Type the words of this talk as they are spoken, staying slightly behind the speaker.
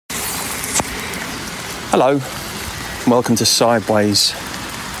Hello, welcome to Sideways.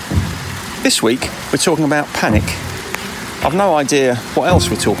 This week we're talking about panic. I've no idea what else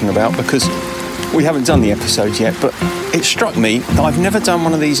we're talking about because we haven't done the episode yet, but it struck me that I've never done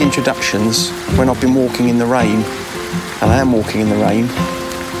one of these introductions when I've been walking in the rain, and I am walking in the rain,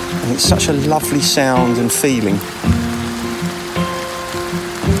 and it's such a lovely sound and feeling.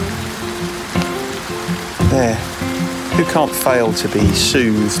 There, who can't fail to be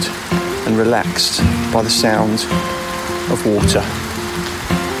soothed and relaxed by the sound of water?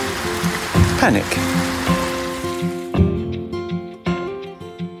 Panic.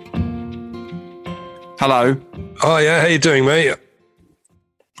 Hello. Oh yeah, how you doing, mate?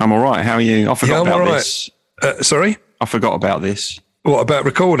 I'm all right. How are you? I forgot about this. Sorry? I forgot about this. What about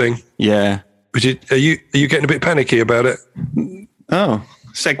recording? Yeah. Are you getting a bit panicky about it? Oh,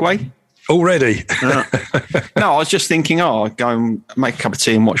 segue? Already? No, I was just thinking, I'll go and make a cup of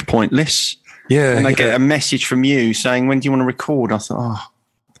tea and watch Pointless. Yeah. And I get a message from you saying, when do you want to record? I thought,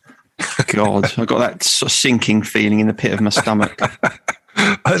 oh, God, I got that sort of sinking feeling in the pit of my stomach.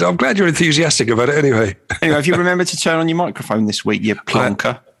 I'm glad you're enthusiastic about it anyway. Anyway, have you remembered to turn on your microphone this week, you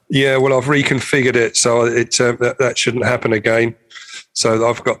plonker? Yeah, well, I've reconfigured it, so that shouldn't happen again. So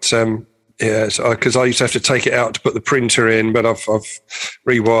I've got, because I used to have to take it out to put the printer in, but I've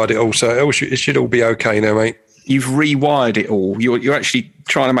rewired it all, so it should all be okay now, mate. You've rewired it all. You're actually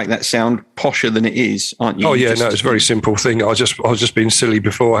trying to make that sound posher than it is, aren't you? Oh yeah, no, it's a very simple thing. I was just being silly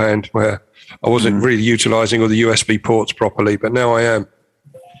beforehand, where I wasn't really utilising all the USB ports properly, but now I am.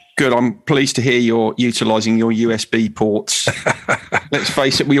 Good. I'm pleased to hear you're utilising your USB ports. Let's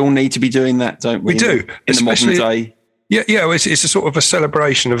face it, we all need to be doing that, don't we? We do, in the modern day. Yeah. It's a sort of a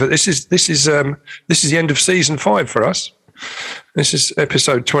celebration of it. This is the end of season 5 for us. This is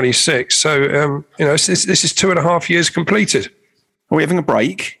episode 26. So this is 2.5 years completed. Are we having a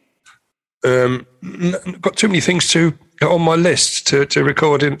break? Got too many things on my list to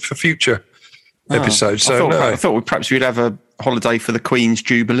record in for future episodes. So I thought perhaps we'd have a holiday for the Queen's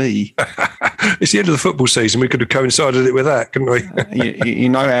Jubilee. It's the end of the football season. We could have coincided it with that, couldn't we? you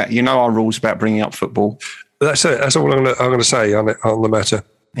know our rules about bringing up football. That's it. That's all I'm going to say on the matter.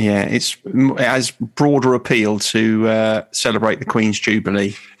 Yeah, it has broader appeal to celebrate the Queen's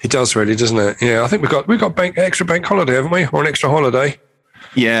Jubilee. It does really, doesn't it? Yeah, I think we've got extra bank holiday, haven't we, or an extra holiday?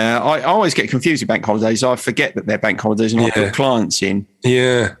 Yeah, I always get confused with bank holidays. I forget that they're bank holidays and I put clients in.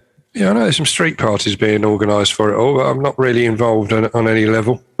 Yeah. Yeah, I know there's some street parties being organised for it all, but I'm not really involved on any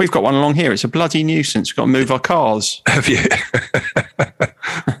level. We've got one along here. It's a bloody nuisance. We've got to move our cars. Have you?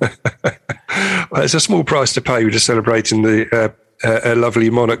 Well, it's a small price to pay. We're just celebrating the lovely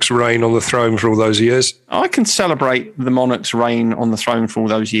monarch's reign on the throne for all those years. I can celebrate the monarch's reign on the throne for all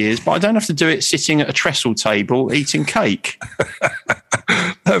those years, but I don't have to do it sitting at a trestle table eating cake.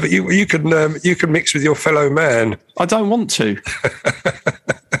 No, but you can mix with your fellow man. I don't want to.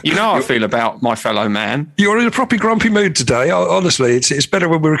 You know how I feel about my fellow man. You're in a proper grumpy mood today. Honestly, it's better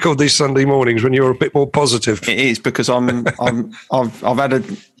when we record these Sunday mornings when you're a bit more positive. It is because I've had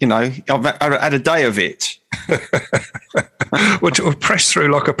a day of it. We'll press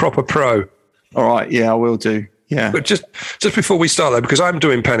through like a proper pro. All right, yeah, I will do. Yeah, but just before we start though, because I'm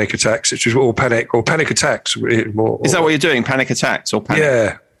doing panic attacks, which is panic attacks. Is that what you're doing? Panic attacks or panic?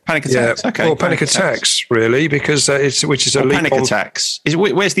 Yeah. Panic attacks, okay. Well, panic attacks, really, because which is a panic attacks.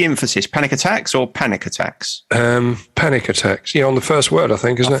 Where's the emphasis? Panic attacks or panic attacks? Panic attacks. Yeah, on the first word, I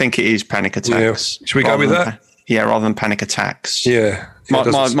think, isn't it? I think it is panic attacks. Yeah. Should we go with that? Yeah, rather than panic attacks. Yeah.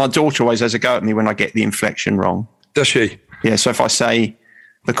 My daughter always has a go at me when I get the inflection wrong. Does she? Yeah. So if I say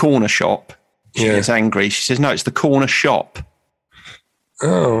the corner shop, she gets angry. She says, "No, it's the corner shop."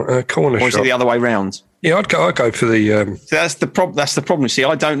 Oh, corner shop. Or is it the other way round? Yeah, I'd go for the. So that's the problem. That's the problem. See,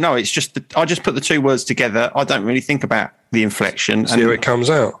 I don't know. It's just I just put the two words together. I don't really think about the inflection. See how it comes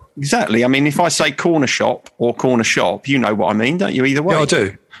out. Exactly. I mean, if I say corner shop or corner shop, you know what I mean, don't you? Either way. Yeah, I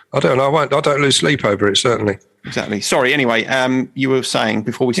do. I don't. I don't lose sleep over it. Certainly. Exactly. Sorry. Anyway, you were saying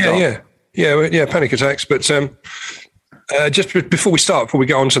before we start. Yeah. Panic attacks, but just before we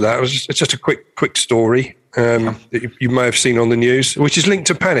get on to that, it's just a quick story that you may have seen on the news, which is linked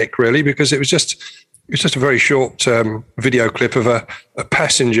to panic, really, because it was just a very short video clip of a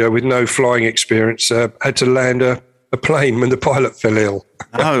passenger with no flying experience had to land a plane when the pilot fell ill.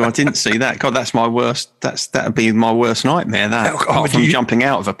 Oh, I didn't see that. God, that's my worst. That'd be my worst nightmare. Apart from jumping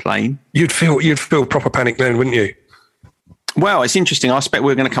out of a plane, you'd feel proper panic then, wouldn't you? Well, it's interesting. I expect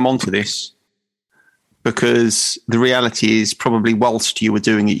we're going to come on to this because the reality is probably whilst you were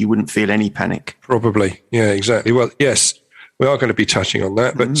doing it, you wouldn't feel any panic. Probably, yeah, exactly. Well, yes, we are going to be touching on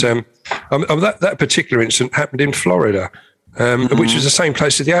that, but that particular incident happened in Florida, which was the same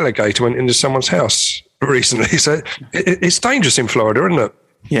place that the alligator went into someone's house recently. So it's dangerous in Florida, isn't it?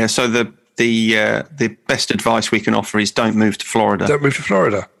 Yeah. So the best advice we can offer is don't move to Florida. Don't move to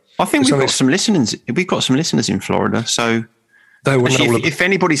Florida. I think we've got some listeners. We've got some listeners in Florida. So actually, if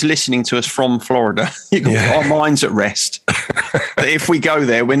anybody's listening to us from Florida, our minds at rest. That if we go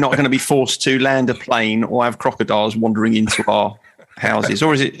there, we're not going to be forced to land a plane or have crocodiles wandering into our houses.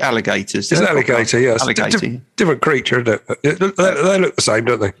 Or is it alligators? It's an alligator, yes. Alligator. Different creature, isn't it? They look the same,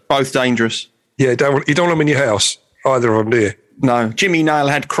 don't they? Both dangerous. Yeah, you don't want them in your house, either of them, do you? No. Jimmy Nail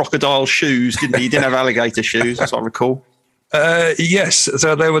had crocodile shoes, didn't he? He didn't have alligator shoes, as I recall. Yes.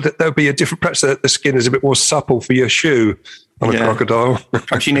 So there would be a different, perhaps the skin is a bit more supple for your shoe on a crocodile.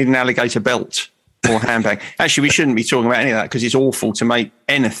 Perhaps you need an alligator belt or handbag. Actually, we shouldn't be talking about any of that because it's awful to make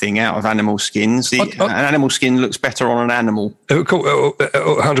anything out of animal skins. An animal skin looks better on an animal.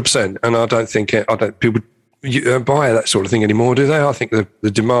 100%. And I don't think people buy that sort of thing anymore, do they? I think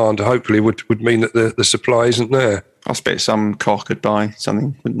the demand hopefully would mean that the supply isn't there. I expect some cock could buy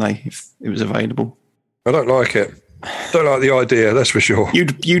something, wouldn't they, if it was available? I don't like it. Don't like the idea, that's for sure.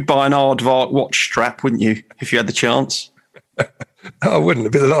 You'd buy an aardvark watch strap, wouldn't you, if you had the chance? I wouldn't.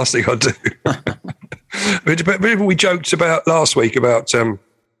 It'd be the last thing I'd do. But we joked about last week about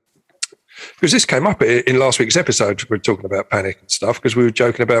because this came up in last week's episode. We were talking about panic and stuff because we were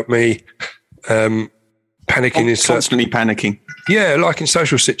joking about me panicking. Constantly panicking. Yeah, like in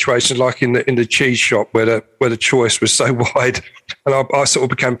social situations, like in the cheese shop where the choice was so wide, and I sort of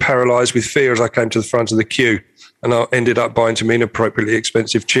became paralysed with fear as I came to the front of the queue, and I ended up buying some inappropriately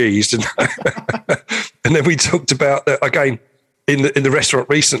expensive cheese. And then we talked about that again in the restaurant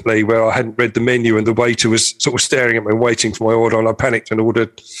recently where I hadn't read the menu and the waiter was sort of staring at me waiting for my order, and I panicked and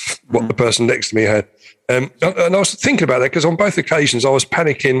ordered what the person next to me had. And I was thinking about that because on both occasions I was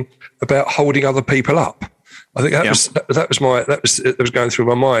panicking about holding other people up. I think that was going through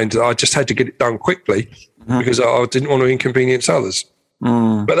my mind. I just had to get it done quickly because I didn't want to inconvenience others.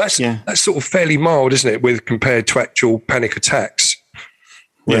 But that's sort of fairly mild, isn't it, with compared to actual panic attacks,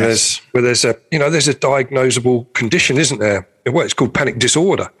 where there's a there's a diagnosable condition, isn't there? Well, it's called panic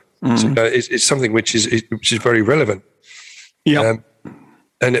disorder. So, it's something which is very relevant. Yeah.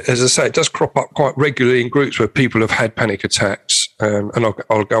 And as I say, it does crop up quite regularly in groups where people have had panic attacks. And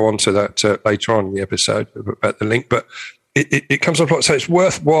I'll go on to that later on in the episode about the link. But it comes up a lot. So it's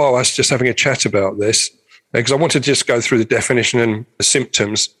worthwhile us just having a chat about this because I wanted to just go through the definition and the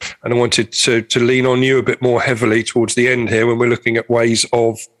symptoms. And I wanted to lean on you a bit more heavily towards the end here when we're looking at ways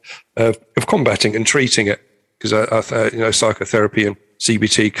of combating and treating it. Because psychotherapy and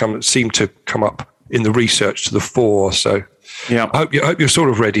CBT seem to come up in the research to the fore. So I hope you're sort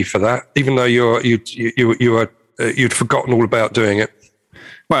of ready for that, even though you'd forgotten all about doing it.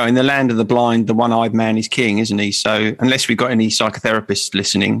 Well, in the land of the blind, the one-eyed man is king, isn't he? So unless we've got any psychotherapists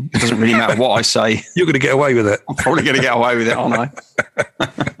listening, it doesn't really matter what I say. You're going to get away with it. I'm probably going to get away with it, aren't I?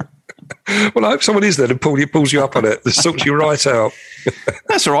 Well, I hope someone is there and pulls you up on it. That sorts you right out.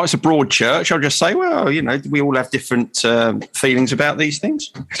 That's all right. It's a broad church. I'll just say, well, we all have different feelings about these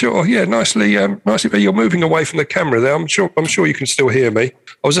things. Sure. Yeah. Nicely. You're moving away from the camera there. I'm sure you can still hear me.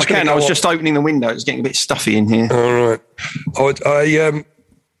 I was just opening the window. It's getting a bit stuffy in here. All right.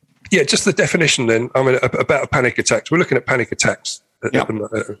 Just the definition then. I mean, about panic attacks. We're looking at panic attacks at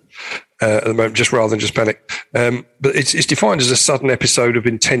the moment, just rather than just panic. But it's defined as a sudden episode of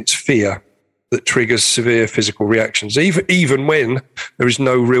intense fear that triggers severe physical reactions, even when there is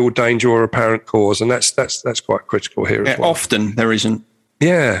no real danger or apparent cause, and that's quite critical here as well. Often there isn't.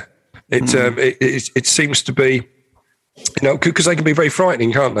 Yeah, it seems to be, because they can be very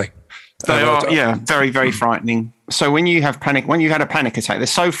frightening, can't they? They are, very, very frightening. So when you had a panic attack, they're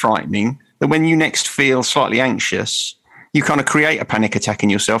so frightening that when you next feel slightly anxious, you kind of create a panic attack in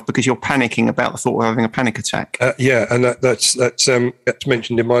yourself because you're panicking about the thought of having a panic attack. And that's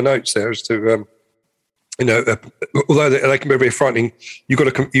mentioned in my notes there as to, although they can be very frightening, you've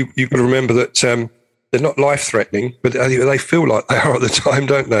got to remember that they're not life-threatening, but they feel like they are at the time,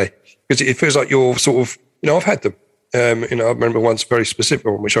 don't they? Because it feels like you're sort of, I've had them. I remember once a very specific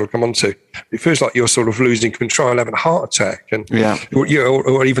one, which I'll come on to. It feels like you're sort of losing control and having a heart attack, and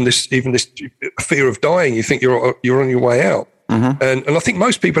or even this fear of dying. You think you're on your way out, and I think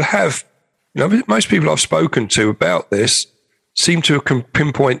most people have. Most people I've spoken to about this seem to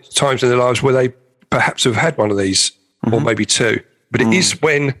pinpoint times in their lives where they perhaps have had one of these, or maybe two. But it is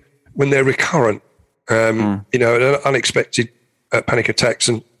when they're recurrent, unexpected panic attacks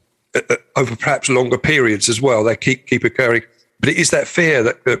and. Over perhaps longer periods as well, they keep occurring. But it is that fear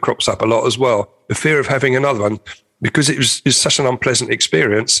that crops up a lot as well. The fear of having another one, because it's such an unpleasant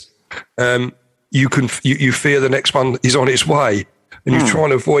experience. You fear the next one is on its way, and you try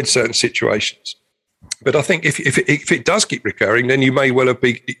and avoid certain situations. But I think if it does keep recurring, then you may well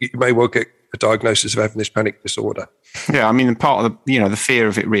get a diagnosis of having this panic disorder. Yeah, I mean, part of the fear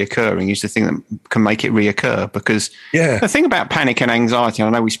of it reoccurring is the thing that can make it reoccur. Because the thing about panic and anxiety, I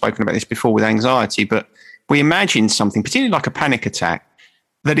know we've spoken about this before with anxiety, but we imagine something, particularly like a panic attack,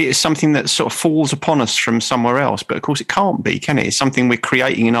 that it is something that sort of falls upon us from somewhere else. But of course, it can't be, can it? It's something we're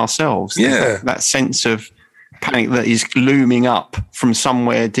creating in ourselves. Yeah, that sense of panic that is looming up from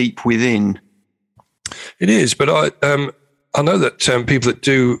somewhere deep within. It is, but I know that people that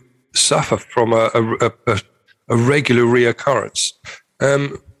do suffer from a regular reoccurrence,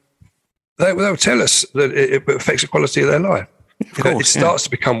 they'll tell us that it affects the quality of their life. It starts to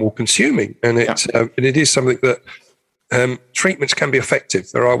become more consuming, and it is something that treatments can be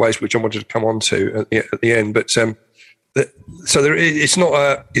effective. There are ways which I wanted to come on to at the end, but it's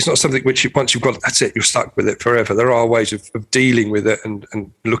not something which once you've got, that's it, you're stuck with it forever. There are ways of dealing with it and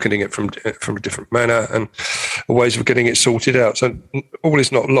looking at it from a different manner, and ways of getting it sorted out. So all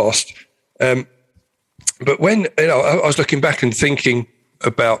is not lost. But when I was looking back and thinking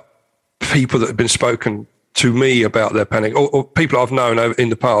about people that have been spoken to me about their panic, or people I've known in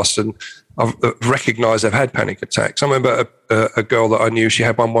the past, and I've recognised they've had panic attacks. I remember a girl that I knew, she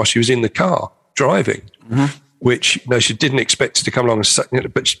had one while she was in the car driving. Mm-hmm. Which she didn't expect it to come along,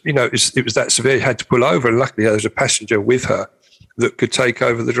 but it was that severe. She had to pull over, and luckily there was a passenger with her that could take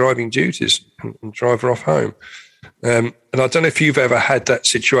over the driving duties and drive her off home. And I don't know if you've ever had that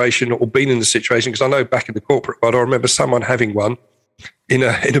situation or been in the situation, because I know back in the corporate world, I remember someone having one in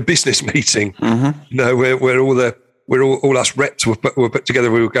a business meeting. Mm-hmm. Where all us reps were put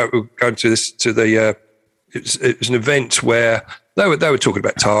together. We were going to the. It was an event where they were talking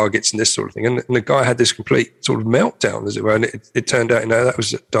about targets and this sort of thing, and the guy had this complete sort of meltdown, as it were, and it turned out that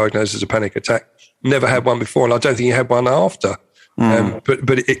was diagnosed as a panic attack. Never had one before, and I don't think he had one after.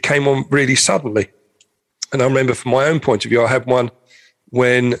 But it came on really suddenly. And I remember, from my own point of view, I had one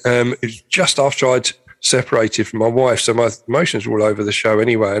when it was just after I'd separated from my wife, so my emotions were all over the show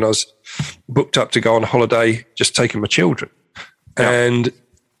anyway, and I was booked up to go on holiday, just taking my children, and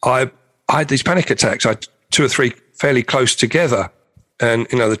I had these panic attacks. I had 2 or 3 fairly close together. And,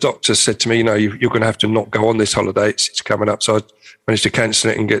 the doctor said to me, you're going to have to not go on this holiday. It's coming up. So I managed to cancel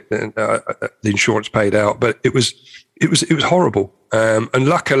it and get the insurance paid out. But it was horrible. And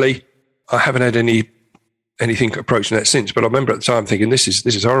luckily, I haven't had anything approaching that since. But I remember at the time thinking, this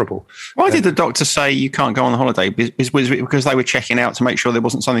is horrible. Why did the doctor say you can't go on the holiday? Was it because they were checking out to make sure there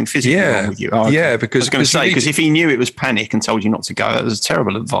wasn't something physically wrong with you? Because I was going to say, because if he knew it was panic and told you not to go, that was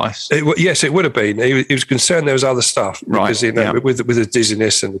terrible advice. Yes, it would have been. He was concerned there was other stuff, because with the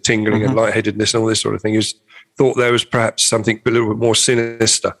dizziness and the tingling and lightheadedness and all this sort of thing, he thought there was perhaps something a little bit more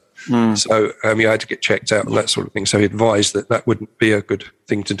sinister. So he had to get checked out and that sort of thing. So he advised that wouldn't be a good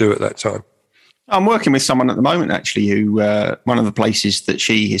thing to do at that time. I'm working with someone at the moment, actually, who one of the places that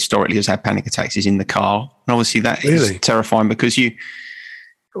she historically has had panic attacks is in the car. And obviously that is terrifying, because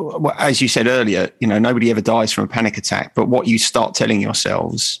as you said earlier, nobody ever dies from a panic attack. But what you start telling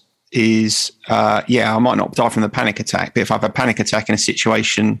yourselves is, I might not die from the panic attack, but if I have a panic attack in a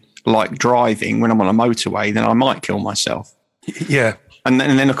situation like driving when I'm on a motorway, then I might kill myself. Yeah. And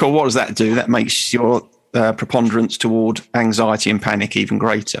then, of course, what does that do? That makes your preponderance toward anxiety and panic even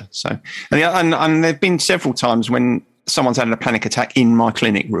greater. So, and there've been several times when someone's had a panic attack in my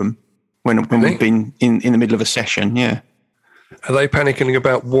clinic room when we've been in the middle of a session. Yeah. Are they panicking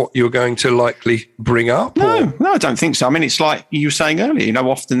about what you're going to likely bring up? No, I don't think so. I mean, it's like you were saying earlier.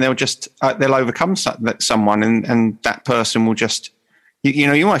 Often they'll just they'll overcome someone, and that person will just you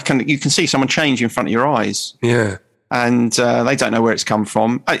can see someone change in front of your eyes. Yeah. And they don't know where it's come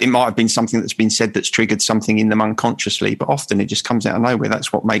from. It might have been something that's been said that's triggered something in them unconsciously, but often it just comes out of nowhere.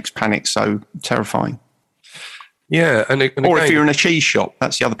 That's what makes panic so terrifying. Yeah. And or if you're in a cheese shop,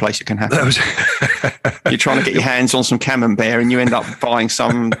 that's the other place it can happen. You're trying to get your hands on some camembert and you end up buying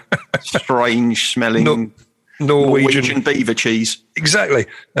some strange smelling Norwegian beaver cheese. Exactly.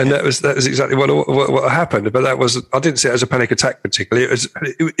 And that was exactly what happened. But I didn't see it as a panic attack particularly.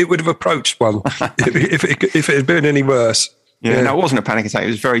 It would have approached one if it had been any worse. Yeah, no, it wasn't a panic attack. It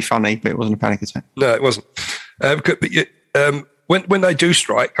was very funny, but it wasn't a panic attack. No, it wasn't. But when they do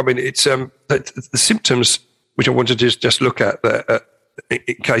strike, I mean, it's the symptoms, which I wanted to just look at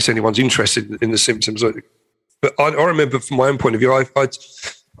in case anyone's interested in the symptoms. But I remember, from my own point of view, I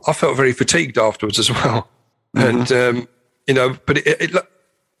felt very fatigued afterwards as well. Mm-hmm. And, but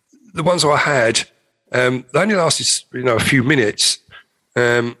the ones I had, they only lasted, a few minutes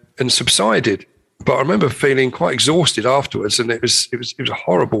and subsided. But I remember feeling quite exhausted afterwards, and it was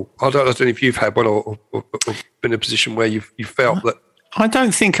horrible. I don't know if you've had one or been in a position where you felt that I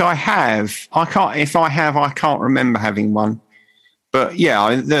don't think I have. I can't. If I have, I can't remember having one. But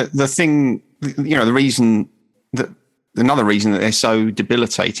yeah, the thing, the reason that another reason that they're so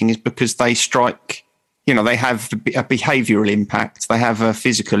debilitating is because they strike. They have a behavioural impact, they have a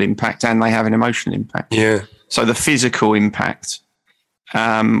physical impact, and they have an emotional impact. Yeah. So the physical impact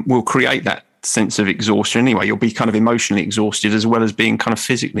will create that sense of exhaustion anyway. You'll be kind of emotionally exhausted as well as being kind of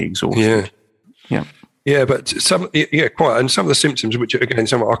physically exhausted. Yeah. Yeah, but quite. And some of the symptoms, which again,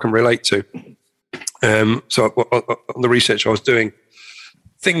 some I can relate to. So on the research I was doing,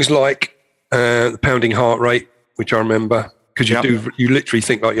 things like the pounding heart rate, which I remember, because you literally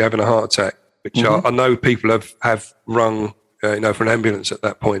think like you're having a heart attack, which I know people have rung, for an ambulance at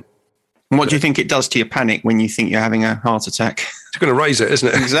that point. And what do you think it does to your panic when you think you're having a heart attack? It's going to raise it, isn't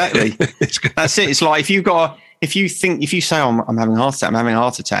it? Exactly. That's it. It's like if you say, I'm having a heart attack, I'm having a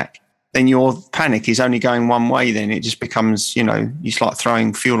heart attack, then your panic is only going one way. Then it just becomes, you start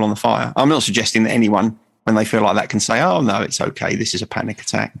throwing fuel on the fire. I'm not suggesting that anyone, when they feel like that, can say, oh no, it's okay, this is a panic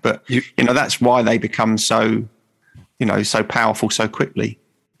attack. But that's why they become so, so powerful so quickly.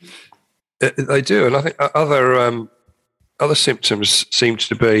 They do, and I think other symptoms seem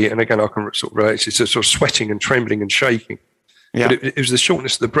to be, and again I can sort of relate, it's a sort of sweating and trembling and shaking. Yeah. But it was the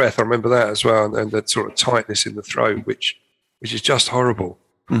shortness of the breath. I remember that as well, and that sort of tightness in the throat, which is just horrible.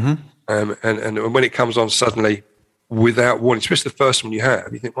 Mm-hmm. And when it comes on suddenly without warning, especially the first one you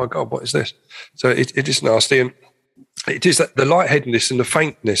have, you think, my God, what is this? So it is nasty, and it is that the lightheadedness and the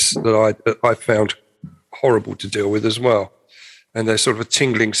faintness that I found horrible to deal with as well. And there's sort of a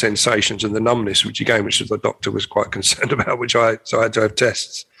tingling sensations and the numbness, which the doctor was quite concerned about, so I had to have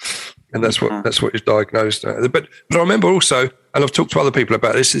tests, and that's what is diagnosed. But I remember also, and I've talked to other people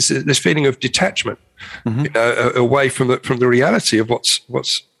about this, is this feeling of detachment, away from the reality of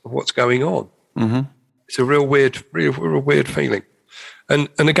what's going on. Mm-hmm. It's a real weird feeling. And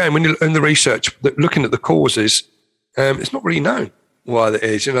again, when you're in the research, looking at the causes, it's not really known why that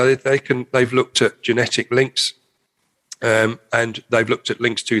is. They've looked at genetic links. And they've looked at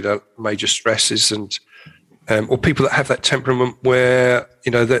links to the major stresses and or people that have that temperament where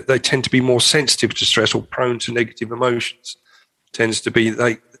they tend to be more sensitive to stress or prone to negative emotions. Tends to be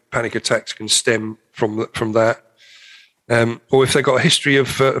panic attacks can stem from that, or if they've got a history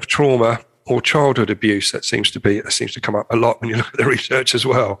of trauma or childhood abuse, that seems to come up a lot when you look at the research as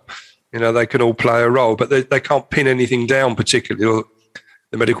well. They can all play a role, but they can't pin anything down particularly, or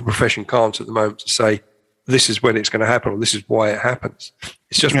the medical profession can't at the moment to say, this is when it's going to happen, or this is why it happens.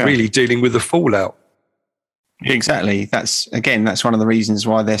 It's just really dealing with the fallout. Exactly. That's one of the reasons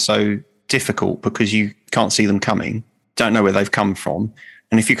why they're so difficult, because you can't see them coming, don't know where they've come from.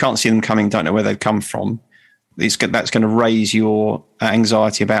 And if you can't see them coming, don't know where they've come from, that's going to raise your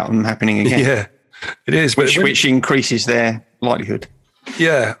anxiety about them happening again. Yeah, it is. Which increases their likelihood.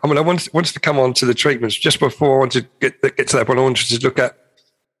 Yeah. I mean, I wanted to come on to the treatments. Just before I want to get to that point, I wanted to look at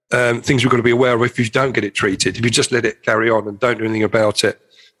things we've got to be aware of if you don't get it treated, if you just let it carry on and don't do anything about it,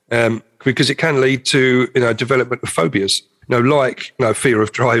 because it can lead to development of phobias, like fear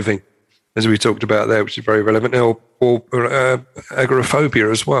of driving, as we talked about there, which is very relevant, or agoraphobia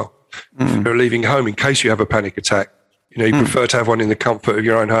as well. If you're leaving home in case you have a panic attack, you prefer to have one in the comfort of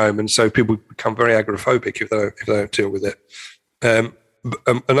your own home, and so people become very agoraphobic if they don't deal with it. And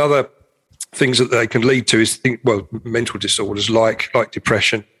other things that they can lead to is mental disorders like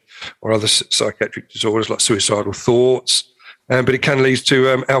depression, or other psychiatric disorders like suicidal thoughts, but it can lead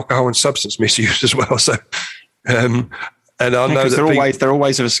to alcohol and substance misuse as well. So, and I know that they're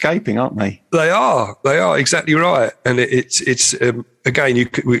always of escaping, aren't they? They are exactly right. And it's again,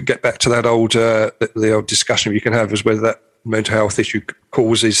 we get back to that the old discussion you can have is whether that mental health issue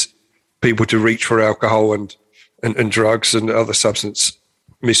causes people to reach for alcohol and drugs and other substance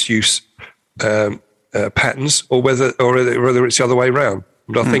misuse patterns, or whether it's the other way around.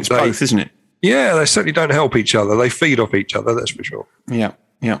 But I think it's both, isn't it? Yeah, they certainly don't help each other. They feed off each other, that's for sure. Yeah.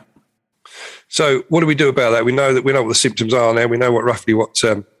 So what do we do about that? We know what the symptoms are now. We know roughly what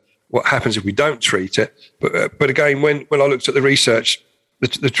happens if we don't treat it. But again, when I looked at the research,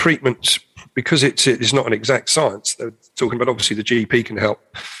 the treatment, because it's not an exact science. They're talking about obviously the GP can help.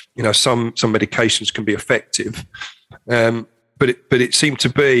 Some medications can be effective, but it seemed to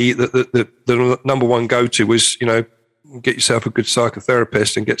be that the number one go-to was get yourself a good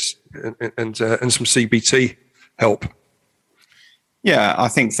psychotherapist and some CBT help. Yeah, I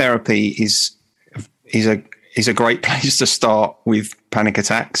think therapy is a great place to start with panic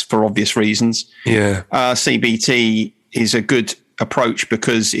attacks for obvious reasons. Yeah, CBT is a good approach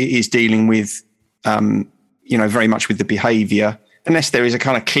because it is dealing with very much with the behaviour. Unless there is a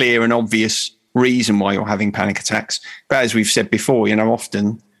kind of clear and obvious reason why you're having panic attacks. But as we've said before,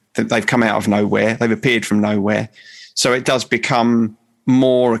 often that they've come out of nowhere, they've appeared from nowhere. So it does become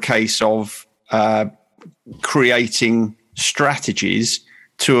more a case of creating strategies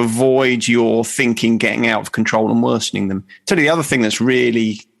to avoid your thinking getting out of control and worsening them. So the other thing that's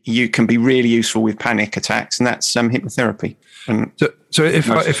can be really useful with panic attacks, and that's hypnotherapy. And so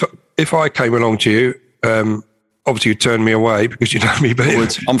if I came along to you, obviously you turned me away because you know me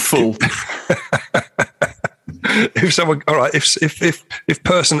better. I'm full. If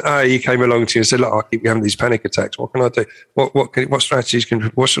person A came along to you and said, "Look, I keep having these panic attacks. What can I do? What strategies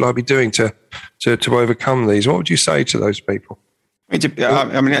what should I be doing to overcome these?" What would you say to those people? I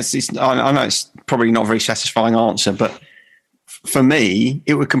know it's probably not a very satisfying answer, but for me,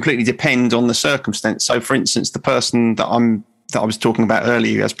 it would completely depend on the circumstance. So, for instance, the person that I was talking about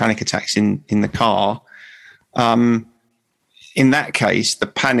earlier who has panic attacks in the car, in that case, the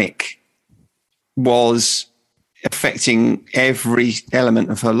panic was affecting every element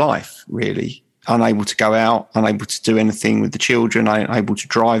of her life, really. Unable to go out, unable to do anything with the children, unable to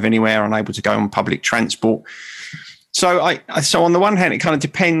drive anywhere, unable to go on public transport. So on the one hand, it kind of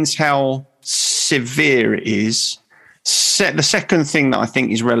depends how severe it is. The second thing that I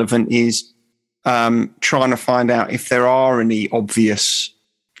think is relevant is trying to find out if there are any obvious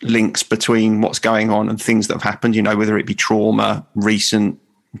links between what's going on and things that have happened, whether it be trauma, recent,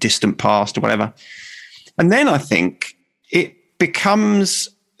 distant past or whatever. And then I think it becomes,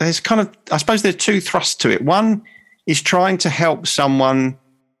 I suppose there's two thrusts to it. One is trying to help someone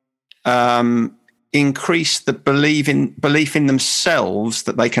increase the belief in themselves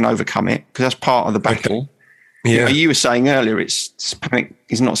that they can overcome it, because that's part of the battle. Okay. Yeah. You were saying earlier, panic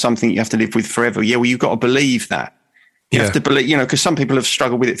is not something you have to live with forever. Yeah, well, you've got to believe that. You have to believe, because some people have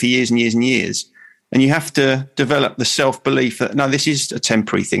struggled with it for years and years and years. And you have to develop the self-belief that, no, this is a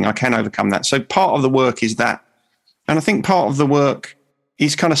temporary thing. I can overcome that. So part of the work is that. And I think part of the work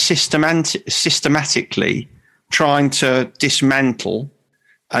is kind of systematically trying to dismantle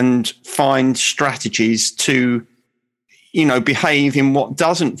and find strategies to, behave in what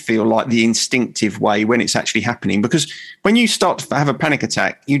doesn't feel like the instinctive way when it's actually happening. Because when you start to have a panic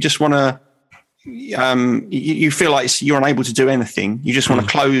attack, you just want to, you feel like you're unable to do anything. You just want to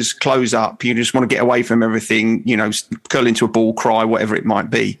close up. You just want to get away from everything, curl into a ball, cry, whatever it might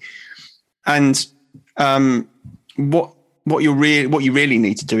be. And what you really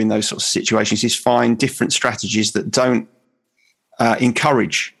need to do in those sorts of situations is find different strategies that don't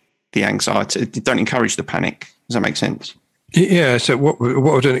encourage the anxiety, don't encourage the panic. Does that make sense? Yeah. So what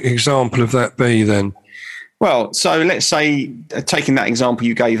would an example of that be then? Well, so let's say, taking that example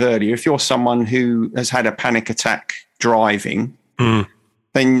you gave earlier, if you're someone who has had a panic attack driving, then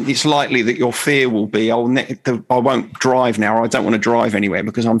it's likely that your fear will be, I won't drive now, or I don't want to drive anywhere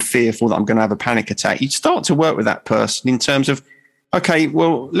because I'm fearful that I'm going to have a panic attack. You'd start to work with that person in terms of, okay,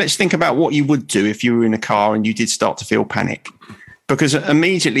 well, let's think about what you would do if you were in a car and you did start to feel panic. Because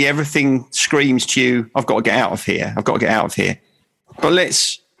immediately everything screams to you, I've got to get out of here. I've got to get out of here. But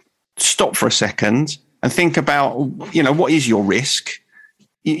let's stop for a second and think about, what is your risk?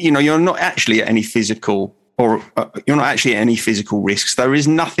 You're not actually at any physical risks. There is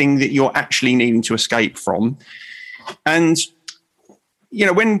nothing that you're actually needing to escape from. And,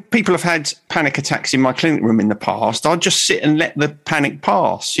 when people have had panic attacks in my clinic room in the past, I'll just sit and let the panic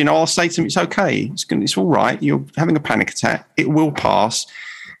pass. I'll say to them, it's okay. It's all right. You're having a panic attack. It will pass.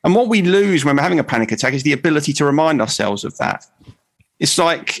 And what we lose when we're having a panic attack is the ability to remind ourselves of that. It's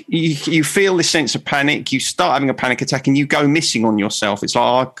like you feel this sense of panic, you start having a panic attack and you go missing on yourself. It's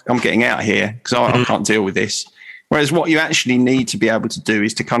like, I'm getting out of here because I can't deal with this. Whereas what you actually need to be able to do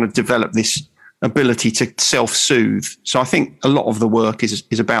is to kind of develop this ability to self-soothe. So I think a lot of the work is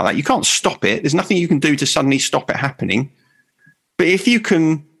about that. You can't stop it. There's nothing you can do to suddenly stop it happening. But if you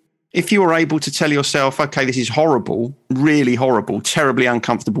are able to tell yourself, okay, this is horrible, really horrible, terribly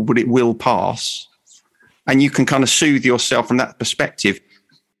uncomfortable, but it will pass, and you can kind of soothe yourself from that perspective,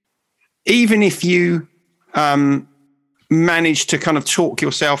 even if you manage to kind of talk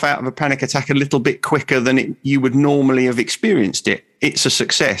yourself out of a panic attack a little bit quicker than you would normally have experienced it, it's a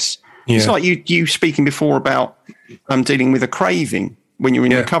success. Yeah. It's like you speaking before about dealing with a craving when you're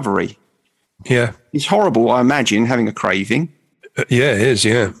in recovery. Yeah. It's horrible, I imagine, having a craving. Yeah, it is,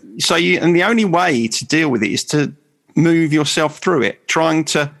 yeah. So and the only way to deal with it is to move yourself through it, trying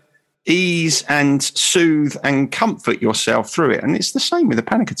to ease and soothe and comfort yourself through it. And it's the same with a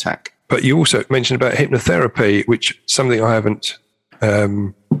panic attack. But you also mentioned about hypnotherapy, which is something I haven't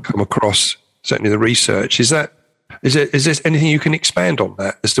come across, certainly the research. Is there anything you can expand on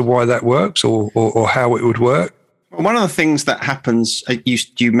that as to why that works or how it would work? One of the things that happens,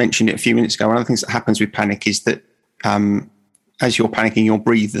 you mentioned it a few minutes ago, one of the things that happens with panic is that as you're panicking, your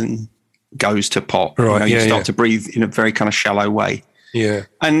breathing goes to pot. Right, you start to breathe in a very kind of shallow way. Yeah.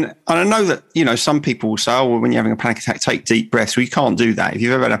 And I know that, some people will say, when you're having a panic attack, take deep breaths. Well, you can't do that. If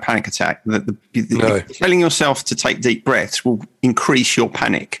you've ever had a panic attack, telling yourself to take deep breaths will increase your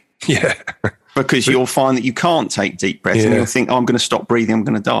panic. Yeah. Because you'll find that you can't take deep breaths and you'll think, I'm going to stop breathing, I'm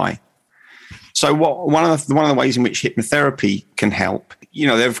going to die. So one of the ways in which hypnotherapy can help,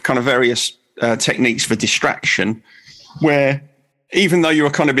 there are kind of various techniques for distraction where even though you're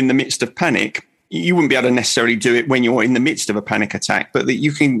kind of in the midst of panic, you wouldn't be able to necessarily do it when you're in the midst of a panic attack, but that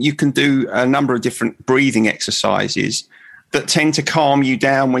you can do a number of different breathing exercises that tend to calm you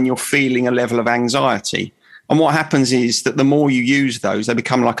down when you're feeling a level of anxiety. And what happens is that the more you use those, they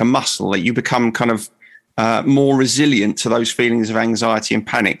become like a muscle, that you become kind of more resilient to those feelings of anxiety and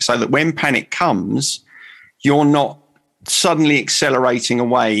panic, so that when panic comes, you're not suddenly accelerating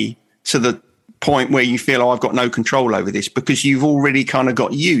away to the point where you feel, I've got no control over this, because you've already kind of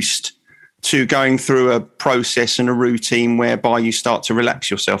got used to going through a process and a routine whereby you start to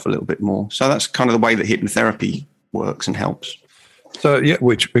relax yourself a little bit more. So that's kind of the way that hypnotherapy works and helps. So,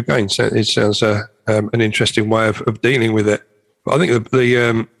 which again, it sounds an interesting way of dealing with it. But I think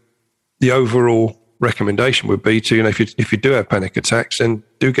the overall recommendation would be to, if you do have panic attacks, then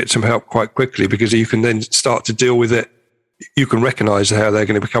do get some help quite quickly, because you can then start to deal with it. You can recognize how they're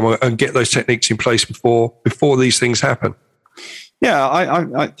going to become and get those techniques in place before these things happen. Yeah,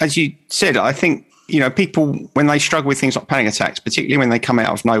 I as you said, I think, people, when they struggle with things like panic attacks, particularly when they come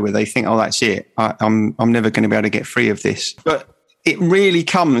out of nowhere, they think, that's it. I'm never going to be able to get free of this. But it really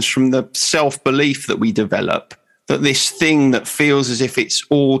comes from the self-belief that we develop, that this thing that feels as if it's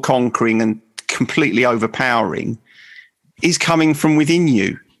all conquering and completely overpowering is coming from within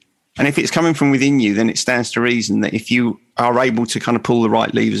you. And if it's coming from within you, then it stands to reason that if you are able to kind of pull the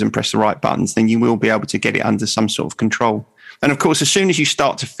right levers and press the right buttons, then you will be able to get it under some sort of control. And of course, as soon as you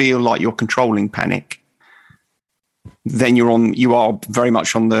start to feel like you're controlling panic, then you are very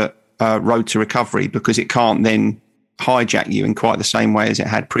much on the road to recovery, because it can't then hijack you in quite the same way as it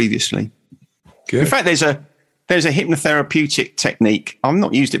had previously. Good. In fact, there's a hypnotherapeutic technique. I've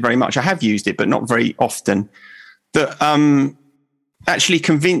not used it very much. I have used it, but not very often, that actually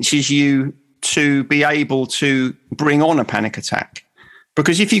convinces you to be able to bring on a panic attack.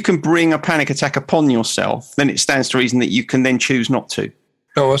 Because if you can bring a panic attack upon yourself, then it stands to reason that you can then choose not to.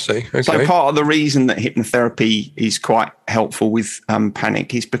 Oh, I see. Okay. So part of the reason that hypnotherapy is quite helpful with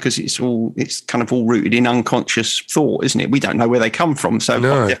panic is because it's kind of all rooted in unconscious thought, isn't it? We don't know where they come from. So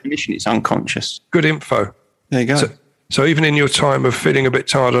by definition, it's unconscious. Good info. There you go. So even in your time of feeling a bit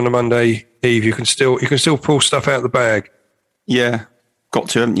tired on a Monday eve, you can still pull stuff out of the bag. Yeah, got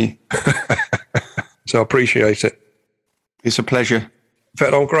to, haven't you? So I appreciate it. It's a pleasure. In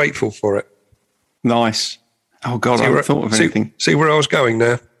fact, I'm grateful for it. Nice. Oh, God, I haven't thought of anything. See where I was going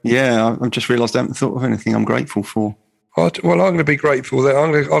there? Yeah, I've just realised I haven't thought of anything I'm grateful for. Well, I'm going to be grateful.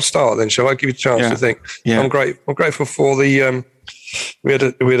 I'll start then, shall I? Give you a chance to think. Yeah. I'm grateful for the... We had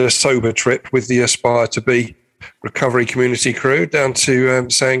a sober trip with the Aspire to Be recovery community crew down to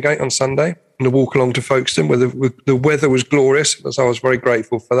Sandgate on Sunday, and a walk along to Folkestone where the weather was glorious. So I was very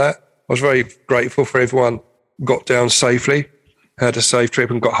grateful for that. I was very grateful for everyone got down safely, had a safe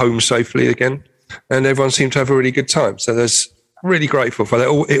trip and got home safely again. And everyone seemed to have a really good time. So there's really grateful for that.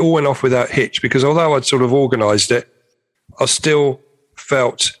 It all went off without hitch, because although I'd sort of organised it, I still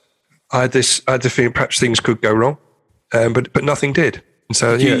felt I had the feeling perhaps things could go wrong, but nothing did. And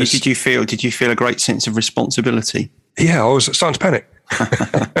so did you feel a great sense of responsibility? Yeah, I was starting to panic.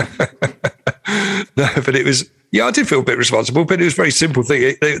 No, but it was. Yeah, I did feel a bit responsible, but it was a very simple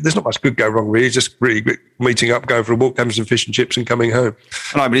thing. There's not much could go wrong, really. Just really meeting up, going for a walk, having some fish and chips and coming home.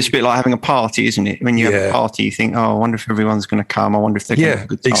 No, but it's a bit like having a party, isn't it? When you have a party, you think, I wonder if everyone's going to come. I wonder if they're going to have a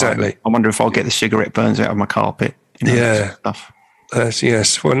good time. Exactly. I wonder if I'll get the cigarette burns out of my carpet. That sort of stuff.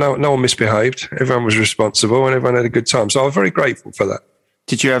 Yes. Well, no one misbehaved. Everyone was responsible and everyone had a good time. So I'm very grateful for that.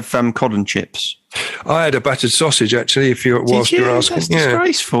 Did you have cod and chips? I had a battered sausage, actually, whilst you're asking. That's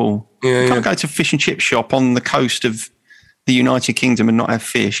disgraceful. You can't go to a fish and chip shop on the coast of the United Kingdom and not have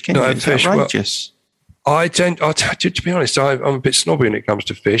fish, can you? It's outrageous. Well, to be honest, I'm a bit snobby when it comes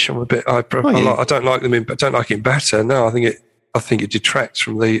to fish. I don't like them I don't like it in batter. No, I think it detracts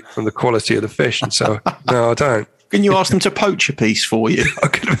from the quality of the fish, and so no, I don't. Can you ask them to poach a piece for you?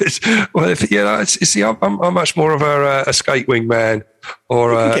 I'm much more of a skate wing man.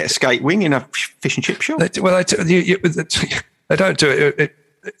 Or you can get a skate wing in a fish and chip shop. They don't do it.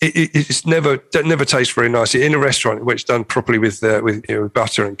 it's never tastes very nice in a restaurant which done properly with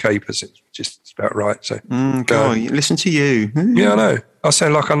butter and capers. It's just about right. So, God, listen to you. Yeah, I know. I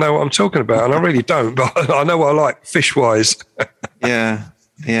sound like I know what I'm talking about, and I really don't. But I know what I like fish wise. Yeah.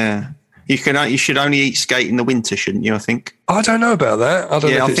 You should only eat skate in the winter, shouldn't you? I think. I don't know about that. I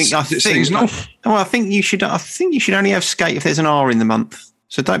don't know. I think seasonal. Well, I think you should only have skate if there's an R in the month.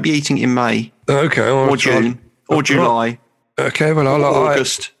 So don't be eating it in May. Okay. Or June. Or July. Okay. Well,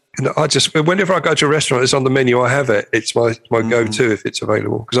 August. I just whenever I go to a restaurant, it's on the menu. I have it. It's my go-to if it's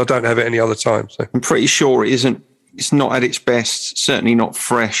available because I don't have it any other time. So I'm pretty sure it isn't. It's not at its best. Certainly not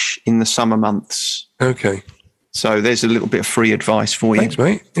fresh in the summer months. Okay. So there's a little bit of free advice for you. Thanks,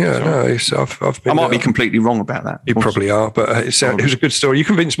 mate. Yeah, no, I've been. I might be completely wrong about that. You probably are, but it was a good story. You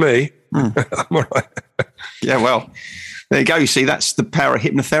convinced me. I'm all right. Yeah, well, there you go. You see, that's the power of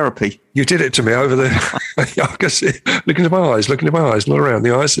hypnotherapy. You did it to me over there. I can see. Look into my eyes, not around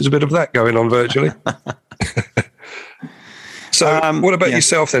the eyes. There's a bit of that going on virtually. So what about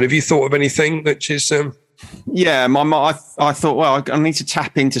yourself then? Have you thought of anything that is... Yeah, I thought, well, I need to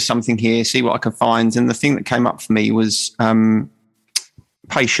tap into something here, see what I can find. And the thing that came up for me was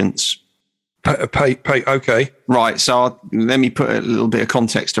patience. Okay. Right. So let me put a little bit of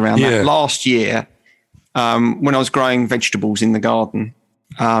context around that. Last year, when I was growing vegetables in the garden,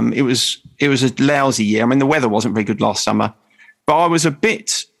 it was a lousy year. I mean, the weather wasn't very good last summer, but I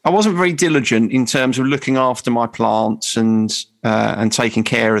wasn't very diligent in terms of looking after my plants and taking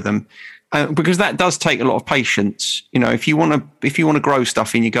care of them. Because that does take a lot of patience. You know, if you want to grow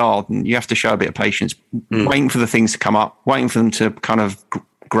stuff in your garden, you have to show a bit of patience, waiting for the things to come up, waiting for them to kind of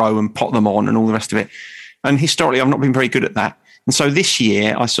grow and pot them on and all the rest of it. And historically, I've not been very good at that. And so this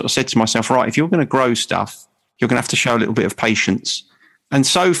year, I sort of said to myself, right, if you're going to grow stuff, you're going to have to show a little bit of patience. And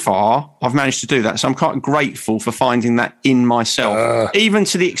so far, I've managed to do that. So I'm quite grateful for finding that in myself, even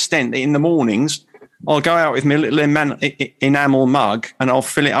to the extent that in the mornings, I'll go out with my little enamel mug and I'll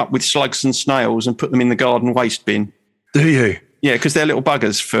fill it up with slugs and snails and put them in the garden waste bin. Do you? Yeah, because they're little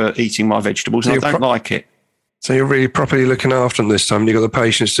buggers for eating my vegetables and I don't like it. So you're really properly looking after them this time. You've got the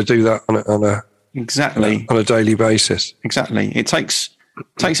patience to do that on a daily basis. Exactly. It takes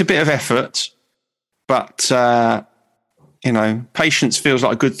a bit of effort, but patience feels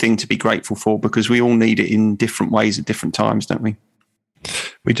like a good thing to be grateful for because we all need it in different ways at different times, don't we?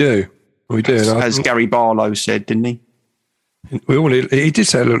 We do. We do. As Gary Barlow said, didn't he? He did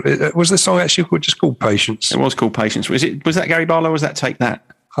say, was the song actually just called Patience? It was called Patience. Was that Gary Barlow or was that Take That?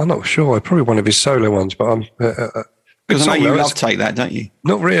 I'm not sure. Probably one of his solo ones, but I'm... Because I know you love Take That, don't you?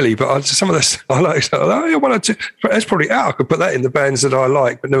 Not really, but some of this I like. That's probably out. I could put that in the bands that I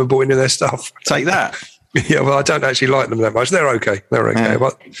like, but never bought any of their stuff. Take That? Yeah, well, I don't actually like them that much. They're okay. Yeah.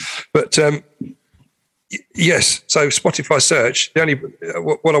 But yes, so Spotify search,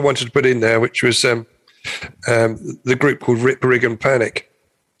 what I wanted to put in there, which was the group called Rip, Rig and Panic.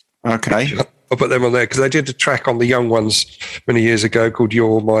 Okay. I'll put them on there because they did a track on the Young Ones many years ago called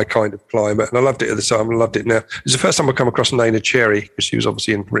You're My Kind of Climate. And I loved it at the time. I loved it now. It's the first time I come across Nana Cherry because she was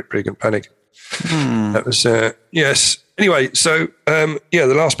obviously in Rip, Rig and Panic. That was, yes. Anyway, so,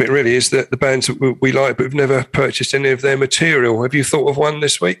 the last bit really is that the bands that we like but we've never purchased any of their material. Have you thought of one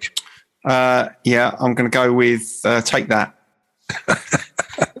this week? I'm going to go with Take That.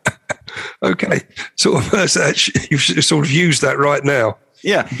 Okay. Sort of, you've sort of used that right now.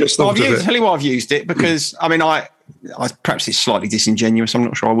 Yeah. Tell you why I've used it because, I mean, I perhaps it's slightly disingenuous. I'm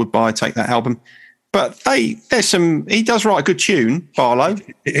not sure I would buy Take That album. But he does write a good tune, Barlow.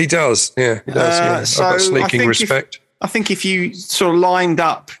 He does, yeah. He does, So I've got sneaking respect. I think if you sort of lined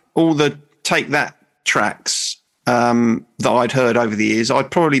up all the Take That tracks that I'd heard over the years, I'd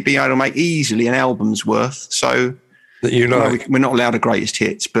probably be able to make easily an album's worth. So that we're not allowed a greatest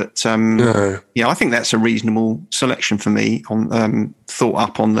hits, but yeah, I think that's a reasonable selection for me on thought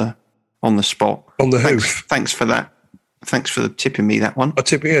up on the spot. On the hoof. Thanks for that. Thanks for tipping me that one. I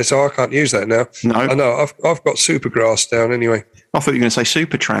tip you, so I can't use that now. No. I know, I've got Supergrass down anyway. I thought you were going to say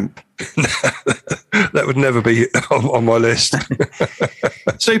Supertramp. That would never be on my list.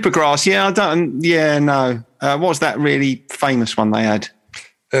 Supergrass, no. What was that really famous one they had?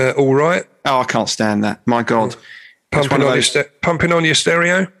 All Right. Oh, I can't stand that. My God. Pumping on your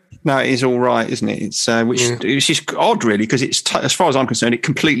stereo? No, it is All Right, isn't it? It's just odd, really, because as far as I'm concerned, it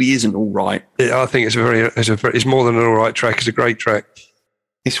completely isn't all right. I think it's more than an all right track. It's a great track.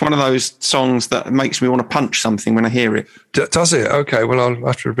 It's one of those songs that makes me want to punch something when I hear it. Does it? Okay, well, I'll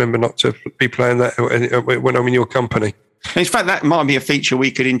have to remember not to be playing that when I'm in your company. In fact, that might be a feature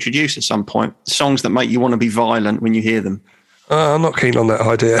we could introduce at some point. Songs that make you want to be violent when you hear them. I'm not keen on that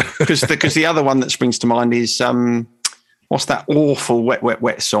idea. Because the other one that springs to mind is what's that awful Wet, Wet,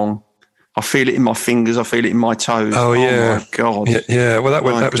 Wet song? I feel it in my fingers. I feel it in my toes. Oh yeah. My God. Yeah. Well, that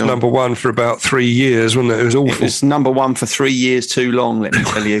was number one for about 3 years, wasn't it? It was awful. It was number one for 3 years too long, let me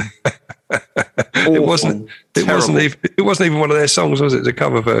tell you. It wasn't even one of their songs, was it? It's a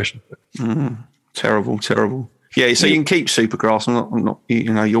cover version. Terrible. Yeah, so you can keep Supergrass. I'm not.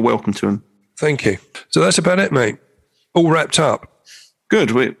 You're welcome to them. Thank you. So that's about it, mate. All wrapped up. Good.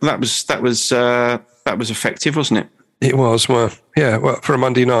 That was effective, wasn't it? It was. Well, yeah. Well, for a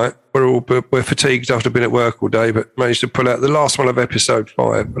Monday night, we're fatigued after being at work all day, but managed to pull out the last one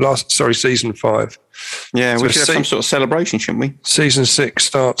of season 5. Yeah, so we should have some sort of celebration, shouldn't we? Season 6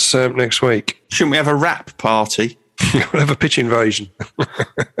 starts next week. Shouldn't we have a rap party? We'll have a pitch invasion.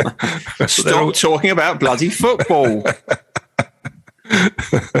 Stop talking about bloody football.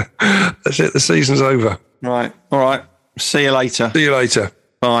 That's it. The season's over. Right. All right. See you later.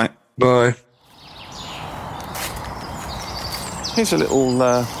 Bye. Bye. Here's a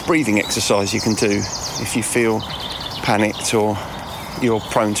little breathing exercise you can do if you feel panicked or you're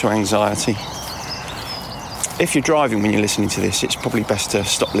prone to anxiety. If you're driving when you're listening to this, it's probably best to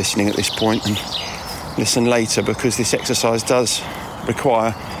stop listening at this point and listen later, because this exercise does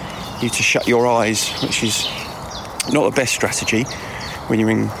require you to shut your eyes, which is not the best strategy when you're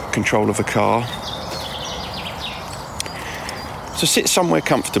in control of a car. So sit somewhere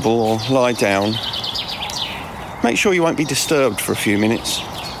comfortable or lie down. Make sure you won't be disturbed for a few minutes.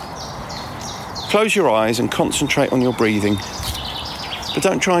 Close your eyes and concentrate on your breathing, but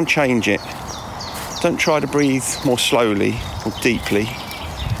don't try and change it. Don't try to breathe more slowly or deeply.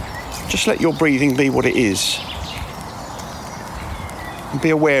 Just let your breathing be what it is. And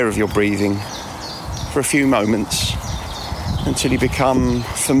be aware of your breathing for a few moments until you become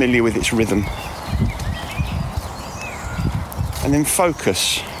familiar with its rhythm. And then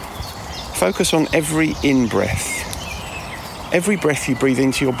focus on every in-breath. Every breath you breathe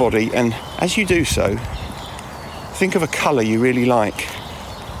into your body, and as you do so, think of a colour you really like.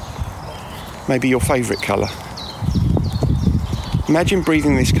 Maybe your favourite colour. Imagine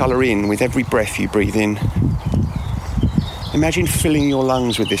breathing this colour in with every breath you breathe in. Imagine filling your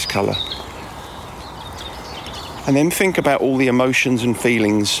lungs with this colour. And then think about all the emotions and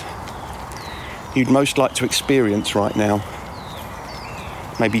feelings you'd most like to experience right now.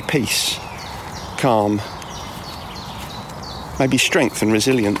 Maybe peace, calm, maybe strength and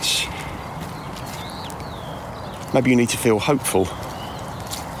resilience. Maybe you need to feel hopeful,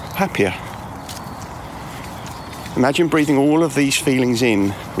 happier. Imagine breathing all of these feelings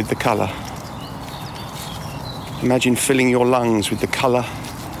in with the colour. Imagine filling your lungs with the colour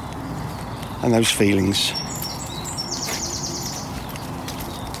and those feelings.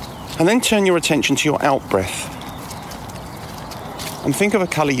 And then turn your attention to your out-breath and think of a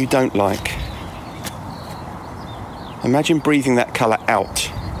colour you don't like. Imagine breathing that colour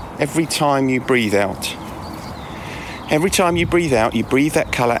out every time you breathe out. Every time you breathe out, you breathe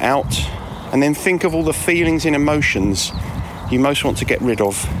that colour out, and then think of all the feelings and emotions you most want to get rid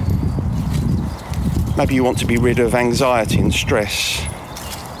of. Maybe you want to be rid of anxiety and stress.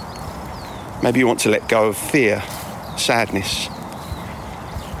 Maybe you want to let go of fear, sadness.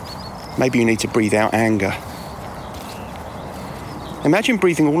 Maybe you need to breathe out anger. Imagine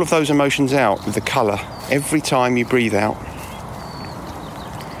breathing all of those emotions out with the colour every time you breathe out.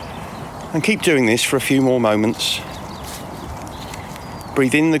 And keep doing this for a few more moments.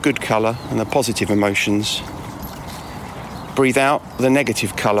 Breathe in the good colour and the positive emotions. Breathe out the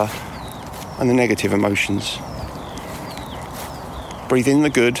negative colour and the negative emotions. Breathe in the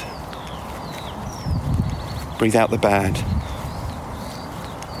good. Breathe out the bad.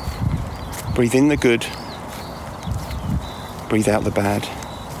 Breathe in the good. Breathe out the bad.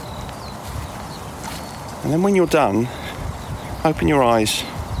 And then when you're done, open your eyes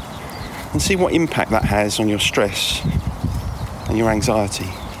and see what impact that has on your stress and your anxiety.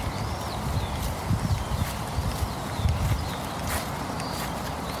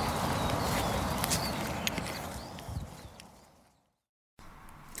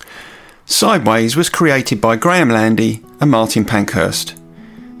 Sideways was created by Graham Landy and Martin Pankhurst.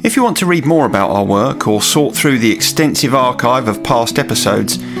 If you want to read more about our work or sort through the extensive archive of past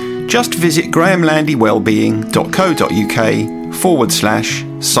episodes, just visit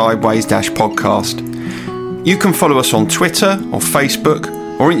grahamlandywellbeing.co.uk/sideways-podcast. You can follow us on Twitter or Facebook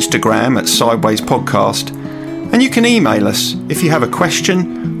or Instagram at Sideways Podcast, and you can email us if you have a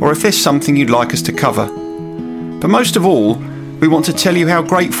question or if there's something you'd like us to cover. But most of all, we want to tell you how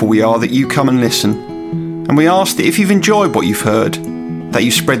grateful we are that you come and listen, and we ask that if you've enjoyed what you've heard, that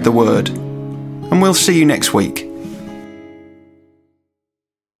you spread the word. And we'll see you next week.